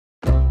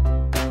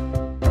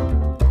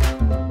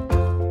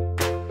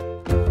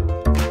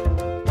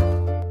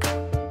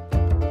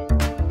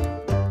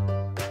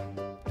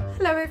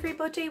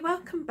everybody,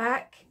 welcome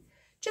back.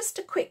 Just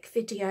a quick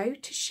video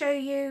to show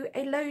you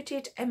a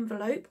loaded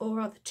envelope, or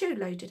rather two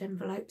loaded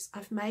envelopes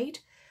I've made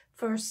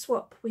for a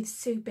swap with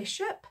Sue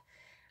Bishop.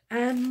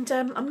 And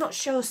I'm not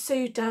sure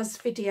Sue does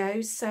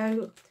videos,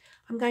 so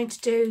I'm going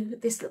to do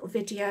this little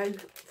video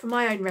for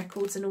my own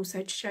records and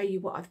also to show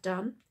you what I've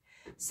done.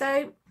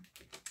 So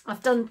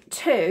I've done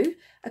two,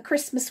 a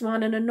Christmas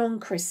one and a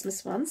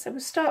non-Christmas one. So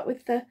we'll start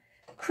with the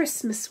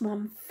Christmas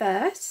one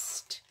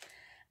first.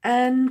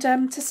 And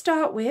to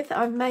start with,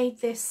 I've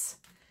made this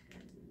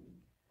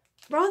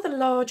rather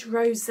large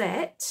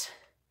rosette,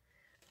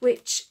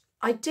 which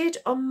I did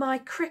on my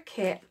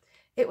Cricut.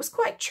 It was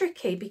quite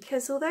tricky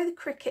because although the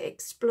Cricut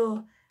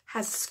Explore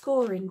has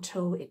scoring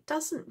tool, it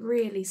doesn't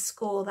really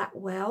score that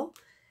well.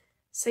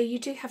 So you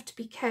do have to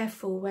be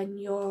careful when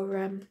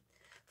you're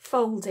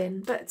folding,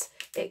 but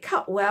it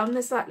cut well, and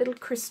there's like little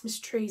Christmas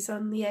trees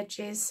on the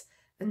edges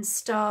and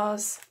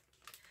stars.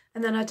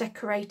 And then I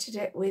decorated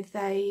it with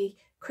a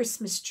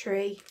Christmas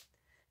tree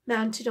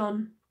mounted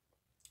on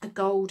a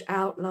gold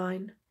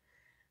outline,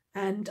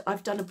 and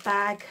I've done a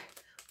bag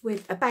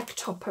with a bag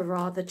topper,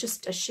 rather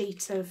just a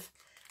sheet of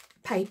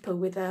paper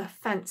with a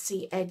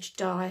fancy edge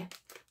die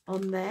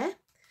on there.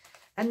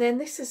 And then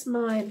this is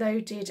my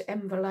loaded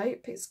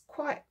envelope. It's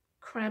quite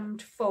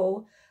crammed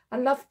full. I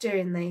love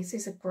doing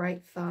these are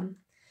great fun.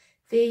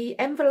 The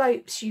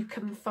envelopes you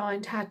can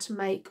find how to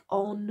make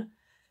on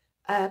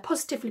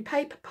Positively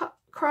Paper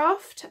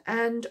Craft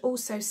and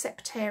also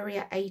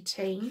Septaria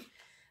 18.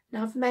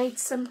 Now I've made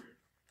some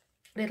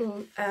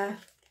little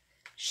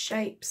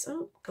shapes.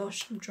 Oh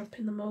gosh, I'm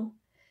dropping them all.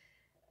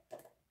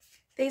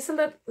 These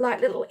are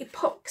like little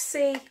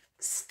epoxy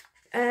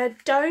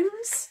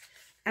domes,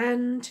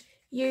 and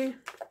there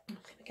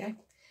we go.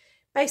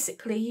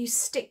 Basically you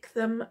stick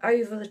them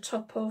over the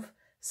top of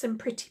some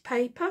pretty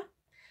paper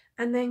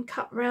and then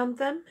cut round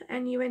them,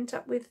 and you end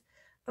up with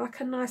like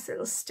a nice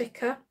little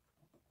sticker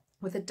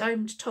with a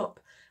domed top.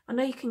 I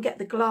know you can get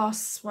the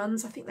glass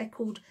ones, I think they're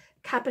called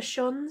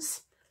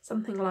cabochons,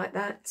 something like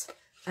that,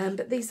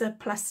 but these are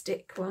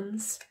plastic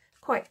ones,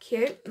 quite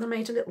cute. And I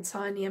made a little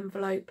tiny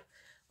envelope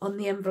on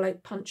the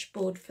envelope punch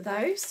board for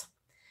those.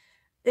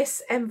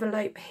 This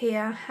envelope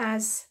here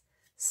has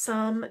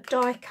some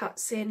die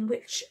cuts in,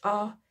 which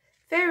are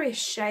various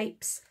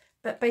shapes,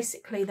 but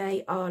basically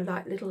they are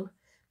like little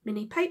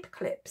mini paper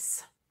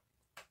clips.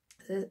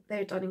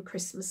 They're done in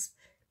Christmas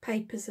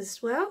papers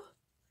as well.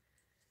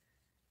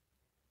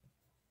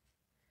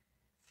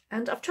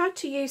 And I've tried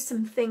to use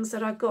some things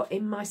that I got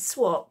in my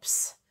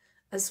swaps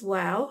as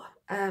well,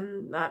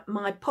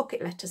 my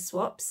pocket letter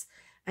swaps.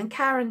 And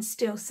Karen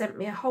still sent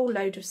me a whole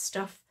load of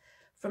stuff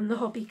from the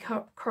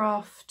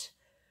Hobbycraft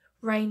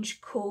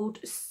range called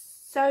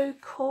So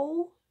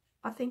Cool,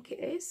 I think it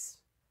is.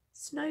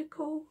 Snow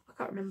Cool, I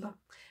can't remember.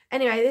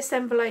 Anyway, this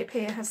envelope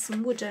here has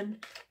some wooden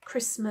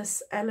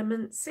Christmas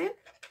elements in,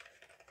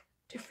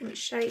 different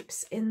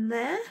shapes in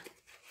there.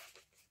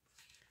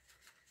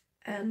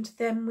 And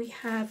then we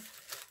have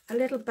a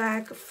little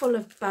bag full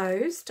of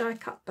bows, die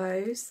cut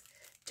bows,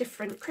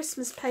 different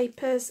Christmas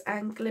papers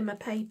and glimmer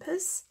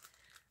papers,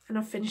 and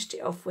I've finished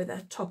it off with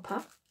a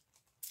topper.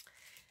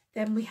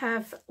 Then we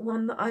have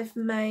one that I've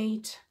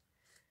made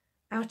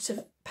out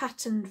of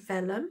patterned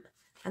vellum,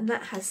 and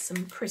that has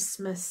some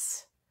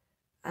Christmas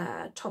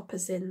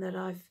toppers in that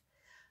I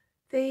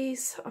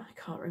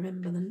can't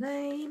remember the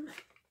name,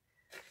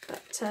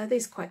 but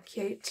these are quite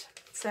cute.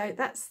 So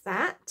that's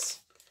that,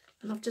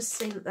 and I've just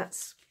seen that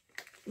that's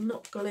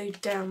not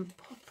glued down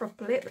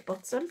properly at the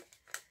bottom.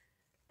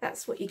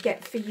 That's what you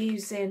get for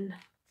using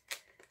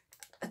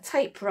a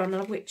tape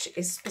runner, which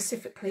is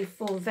specifically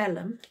for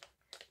vellum,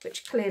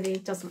 which clearly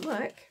doesn't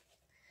work.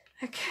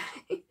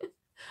 Okay,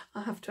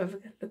 I'll have to have a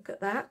look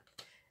at that.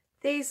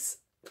 These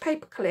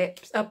paper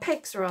clips,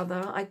 pegs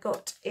rather, I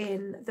got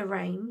in the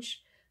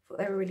range. Thought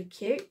they were really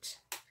cute.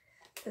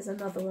 There's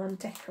another one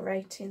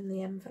decorating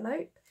the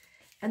envelope.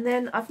 And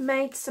then I've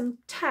made some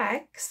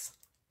tags,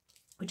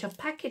 which I've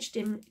packaged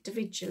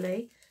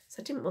individually,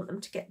 so I didn't want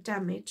them to get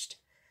damaged.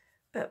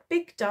 But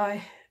big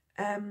die,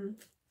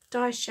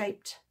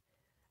 die-shaped,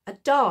 a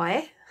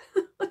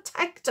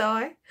tag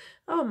die,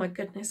 oh my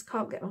goodness,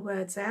 can't get my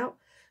words out,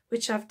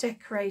 which I've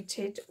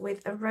decorated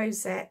with a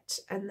rosette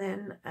and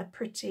then a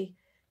pretty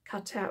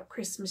cut out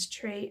Christmas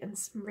tree and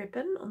some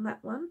ribbon on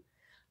that one.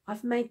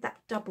 I've made that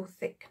double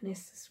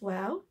thickness as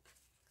well.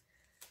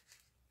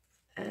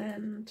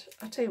 And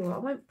I'll tell you what, I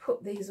won't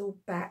put these all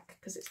back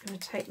because it's going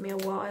to take me a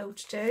while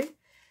to do.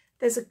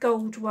 There's a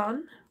gold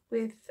one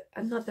with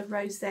another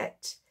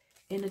rosette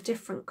in a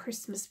different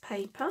Christmas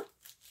paper,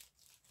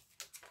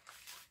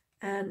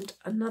 and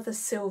another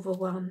silver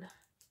one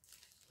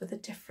with a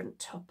different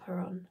topper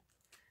on,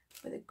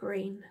 with a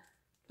green,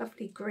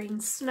 lovely green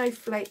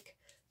snowflake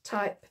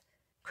type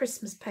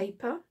Christmas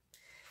paper.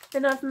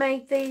 Then I've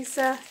made these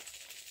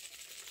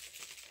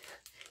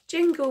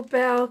Jingle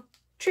Bell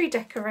tree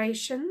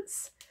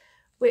decorations,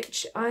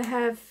 which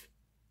I'd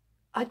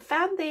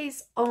found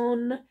these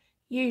on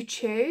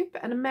YouTube,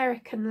 an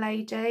American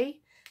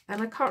lady,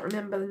 and I can't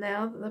remember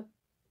now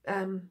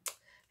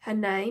her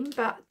name,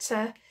 but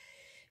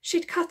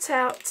she'd cut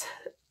out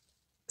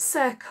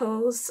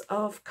circles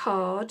of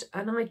card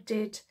and I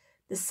did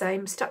the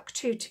same, stuck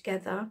two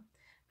together,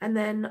 and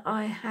then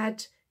I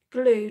had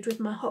glued with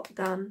my hot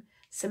gun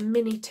some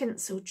mini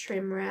tinsel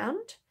trim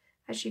round,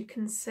 as you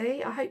can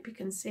see. I hope you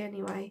can see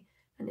anyway,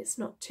 and it's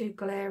not too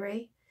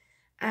glary.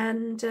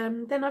 And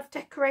then I've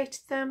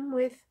decorated them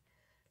with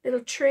little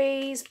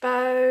trees,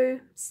 bow,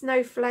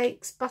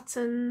 snowflakes,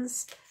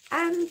 buttons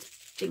and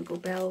jingle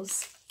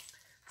bells.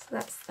 So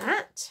that's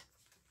that.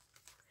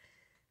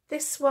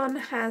 This one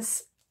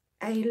has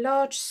a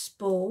large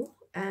spool,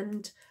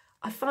 and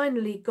I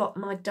finally got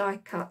my die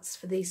cuts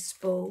for these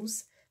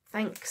spools,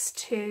 thanks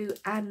to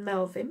Anne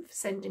Melvin for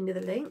sending me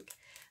the link.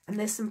 And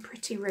there's some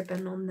pretty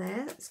ribbon on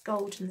there, it's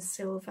gold and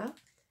silver.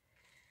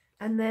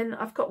 And then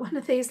I've got one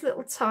of these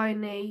little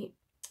tiny,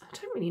 I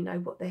don't really know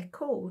what they're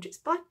called, it's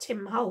by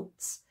Tim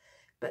Holtz,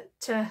 but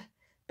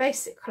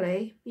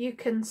basically you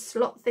can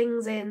slot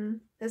things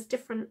in, there's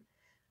different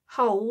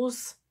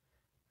holes,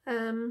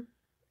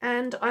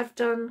 and I've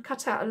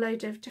cut out a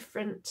load of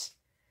different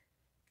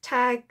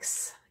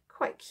tags,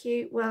 quite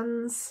cute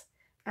ones,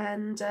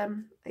 and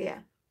yeah,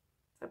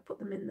 I put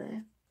them in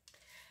there.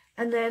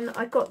 And then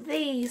I got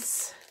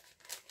these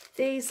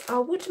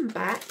are wooden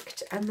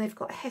backed, and they've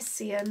got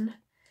Hessian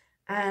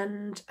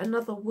and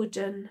another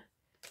wooden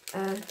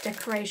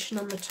decoration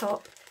on the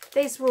top.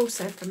 These were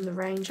also from the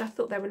range. I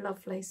thought they were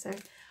lovely, so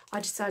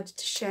I decided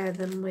to share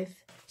them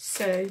with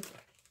Sue,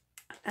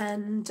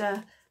 and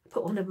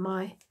put one of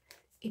my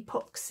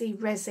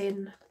epoxy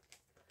resin,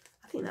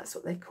 I think that's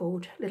what they're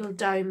called, little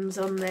domes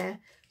on there,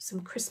 some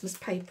Christmas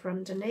paper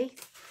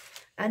underneath.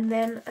 And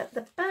then at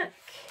the back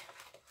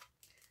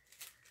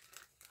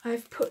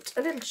I've put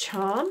a little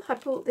charm. I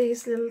bought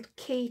these little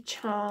key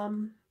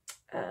charm,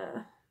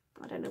 I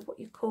don't know what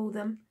you call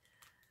them,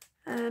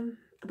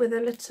 with a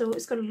little,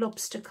 it's got a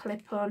lobster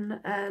clip on,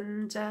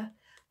 and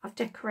I've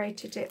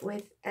decorated it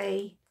with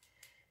a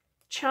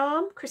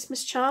charm,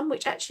 Christmas charm,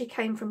 which actually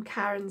came from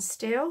Karen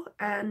Steele,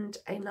 and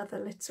another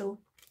little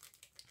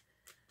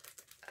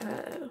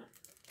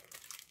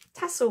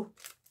tassel.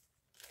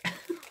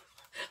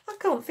 I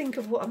can't think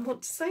of what I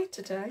want to say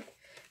today.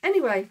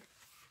 Anyway,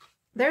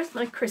 there's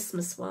my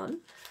Christmas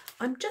one.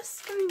 I'm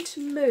just going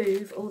to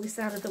move all this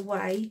out of the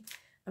way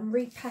and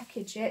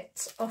repackage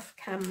it off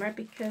camera,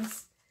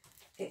 because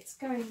it's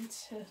going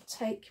to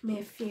take me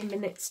a few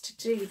minutes to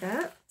do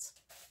that.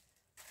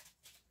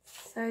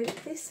 So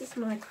this is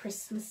my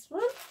Christmas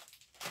one.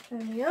 There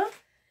we are.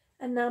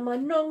 And now my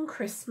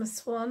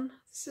non-Christmas one.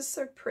 This is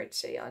so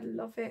pretty. I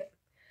love it.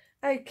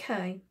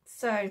 Okay,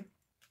 so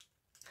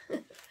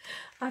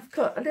I've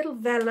got a little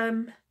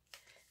vellum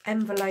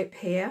envelope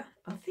here.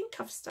 I think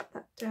I've stuck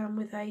that down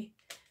with a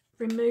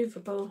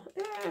removable,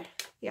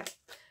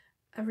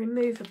 a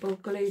removable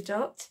glue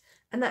dot,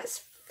 and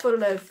that's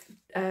full of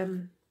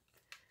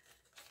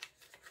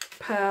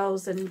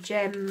pearls and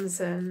gems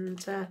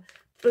and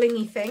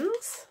blingy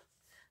things.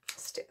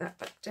 Stick that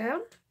back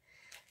down.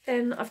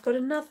 Then I've got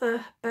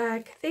another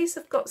bag. These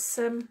have got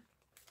some,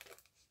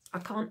 I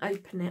can't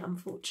open it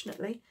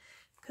unfortunately,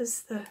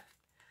 because the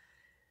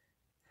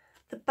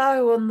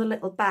bow on the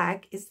little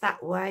bag is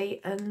that way,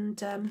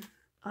 and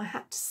I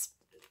had to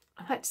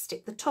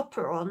stick the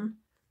topper on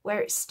where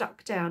it's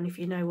stuck down, if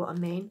you know what I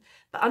mean.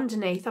 But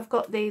underneath I've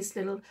got these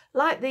little,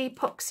 like the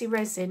epoxy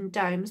resin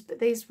domes, but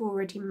these were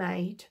already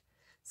made,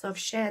 so I've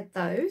shared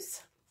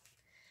those.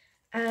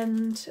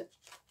 And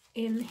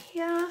in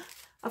here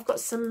I've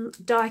got some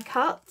die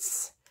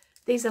cuts.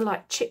 These are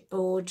like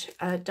chipboard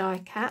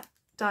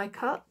die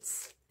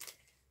cuts,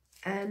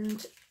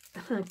 and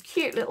a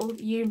cute little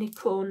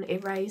unicorn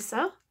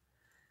eraser,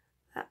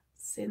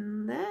 that's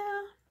in there.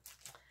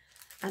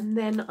 And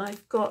then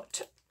I've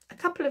got a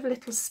couple of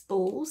little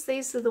spools.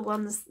 These are the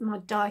ones, my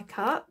die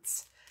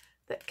cuts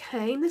that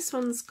came. This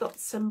one's got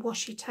some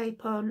washi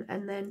tape on,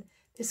 and then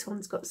this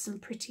one's got some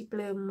pretty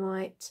blue and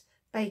white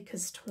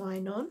baker's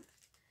twine on.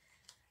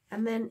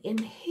 And then in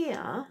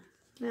here,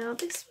 now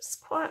this was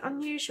quite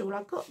unusual.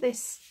 I got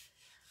this,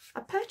 I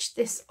purchased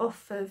this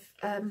off of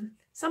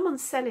someone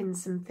selling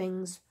some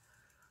things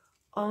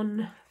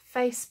on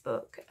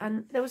Facebook,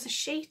 and there was a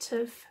sheet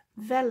of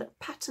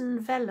pattern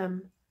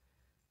vellum.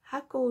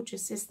 How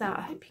gorgeous is that?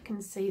 I hope you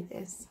can see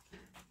this.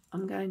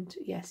 I'm going to,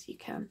 yes you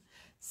can.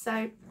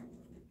 So,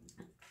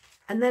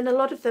 and then a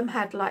lot of them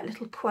had like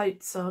little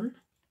quotes on,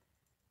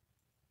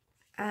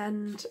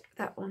 and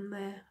that one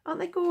there, aren't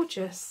they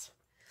gorgeous?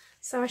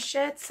 So I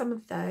shared some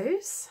of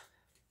those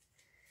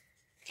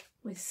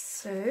with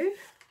Sue.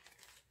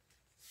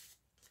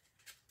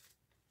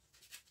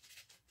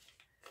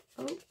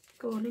 Oh,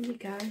 go on, in you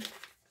go.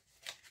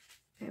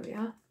 There we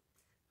are.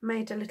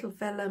 Made a little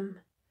vellum,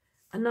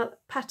 another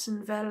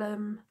pattern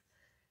vellum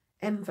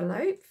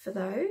envelope for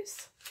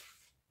those.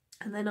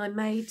 And then I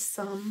made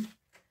some,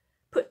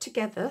 put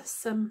together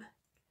some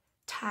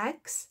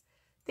tags.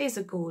 These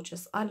are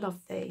gorgeous. I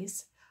love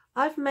these.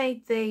 I've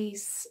made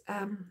these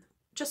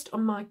just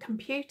on my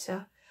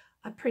computer.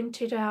 I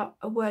printed out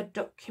a Word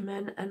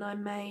document and I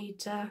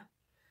made,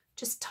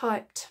 just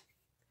typed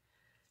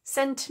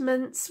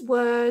sentiments,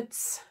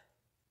 words,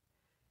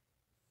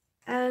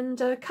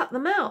 and cut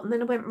them out, and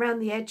then I went around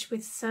the edge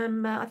with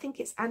some I think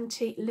it's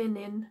antique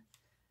linen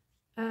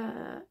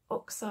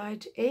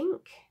oxide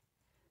ink,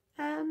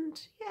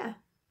 and yeah,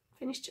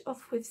 finished it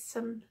off with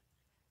some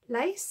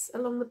lace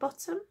along the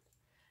bottom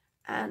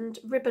and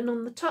ribbon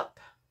on the top,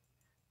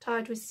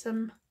 tied with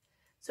some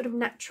sort of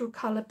natural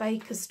colour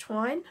baker's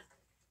twine.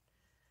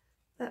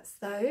 That's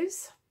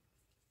those.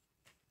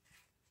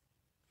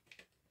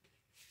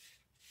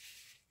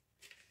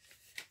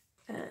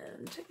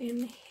 And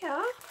in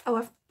here, oh,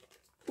 I've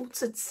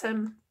altered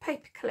some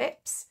paper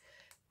clips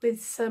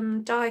with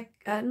some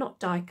not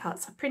die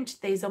cuts. I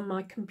printed these on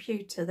my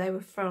computer. They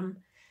were from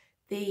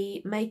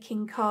the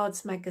Making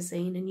Cards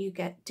magazine, and you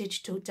get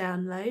digital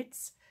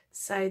downloads.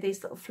 So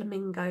these little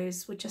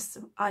flamingos were just,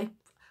 I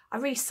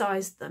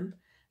resized them,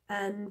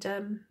 and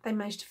they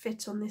managed to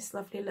fit on this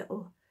lovely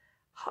little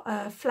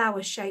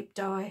flower shaped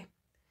die.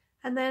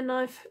 And then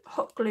I've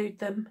hot glued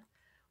them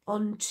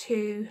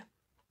onto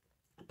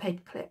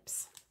paper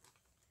clips.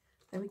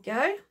 There we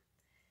go.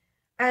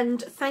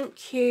 And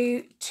thank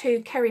you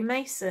to Kerry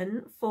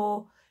Mason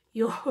for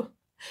your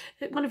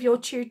one of your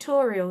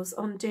tutorials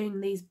on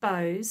doing these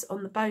bows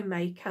on the bow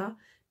maker,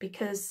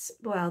 because,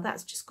 well,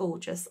 that's just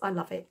gorgeous. I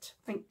love it.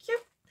 Thank you.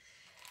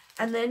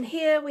 And then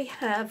here we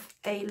have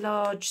a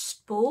large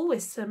spool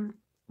with some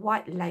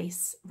white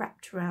lace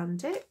wrapped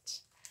around it.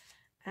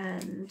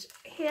 And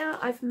here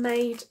I've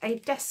made a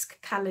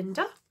desk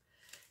calendar,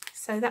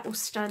 so that will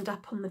stand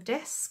up on the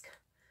desk.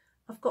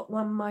 I've got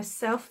one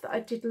myself that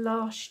I did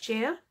last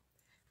year,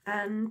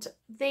 and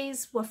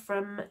these were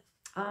from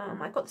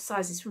I got the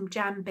sizes from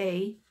Jan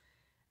B,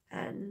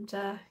 and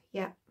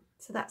yeah,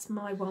 so that's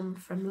my one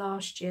from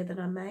last year that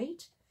I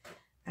made.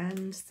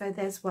 And so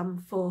there's one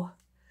for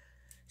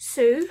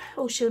Sue.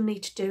 All she'll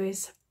need to do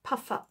is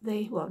puff up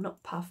the, well,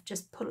 not puff,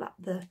 just pull up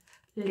the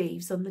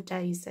leaves on the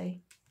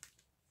daisy.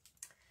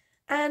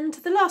 And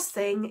the last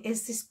thing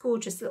is this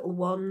gorgeous little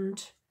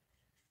wand.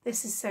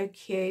 This is so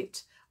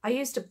cute. I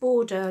used a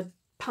border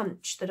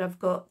punch that I've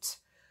got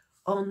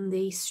on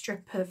the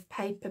strip of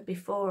paper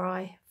before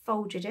I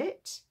folded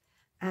it,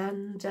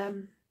 and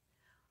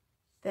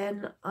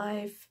then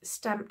I've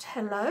stamped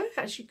hello,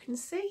 as you can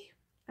see,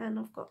 and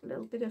I've got a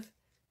little bit of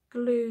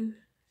glue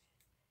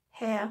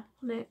hair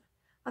on it.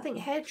 I think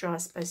hairdryer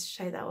is supposed to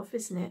show that off,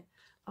 isn't it?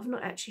 I've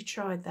not actually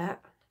tried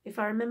that. If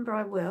I remember,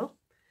 I will.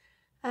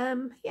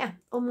 Yeah,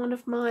 on one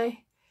of my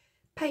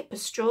paper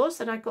straws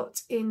that I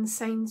got in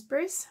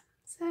Sainsbury's.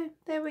 So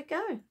there we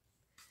go.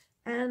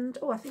 And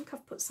oh, I think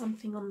I've put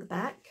something on the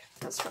back.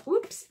 That's right.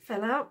 Whoops, it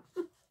fell out.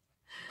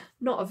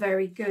 Not a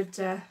very good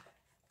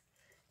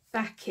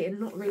backing,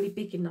 not really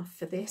big enough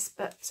for this,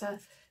 but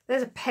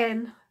there's a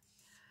pen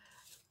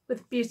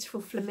with a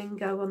beautiful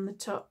flamingo on the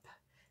top.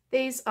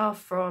 These are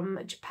from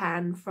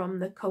Japan, from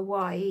the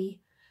Kawaii,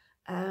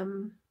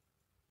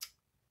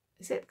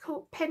 is it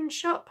called Pen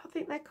Shop, I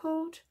think they're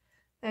called.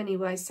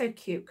 Anyway, so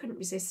cute, couldn't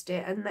resist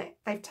it, and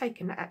they've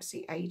taken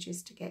absolutely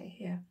ages to get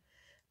here.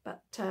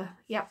 But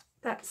yeah,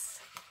 that's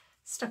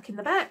stuck in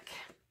the back,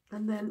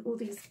 and then all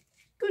these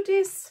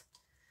goodies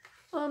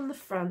on the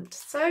front.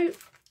 So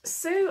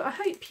Sue, I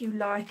hope you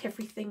like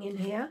everything in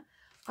here.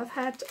 I've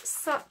had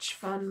such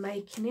fun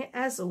making it,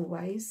 as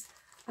always.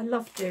 I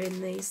love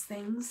doing these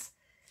things,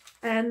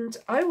 and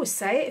I always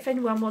say, if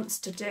anyone wants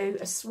to do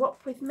a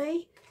swap with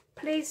me,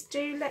 please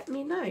do let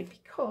me know,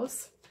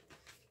 because,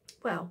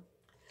 well,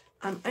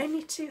 I'm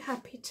only too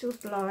happy to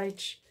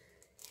oblige.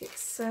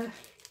 It's a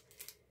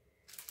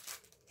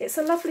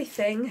lovely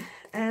thing,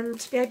 and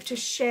to be able to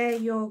share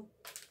your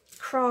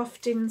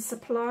crafting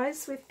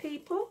supplies with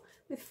people,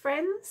 with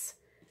friends.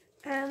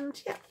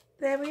 And yeah,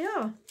 there we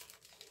are.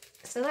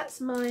 So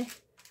that's my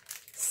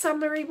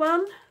summery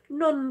one,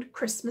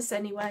 non-Christmas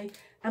anyway,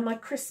 and my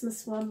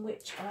Christmas one,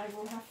 which I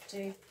will have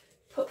to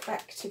put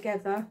back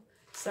together.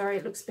 Sorry,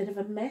 it looks a bit of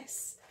a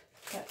mess,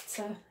 but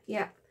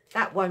yeah,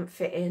 that won't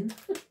fit in.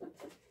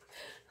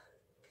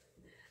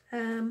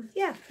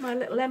 Yeah, my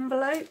little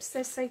envelopes,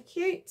 they're so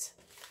cute.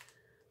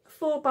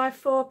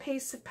 4x4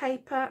 piece of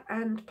paper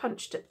and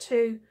punched at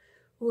 2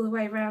 all the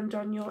way around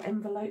on your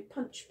envelope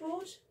punch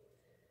board.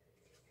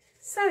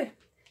 So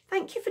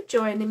thank you for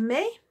joining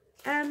me,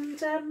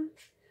 and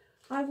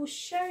I will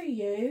show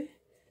you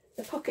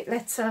the pocket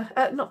letter,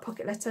 not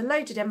pocket letter,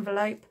 loaded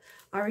envelope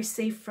I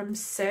received from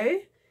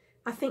Sue.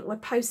 I think we're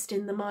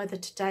posting them either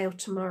today or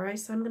tomorrow,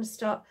 so I'm going to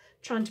start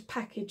trying to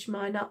package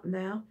mine up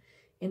now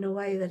in a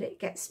way that it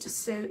gets to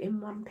Sue in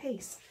one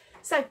piece.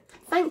 So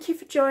thank you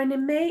for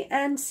joining me,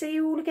 and see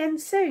you all again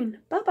soon.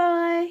 Bye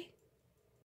bye.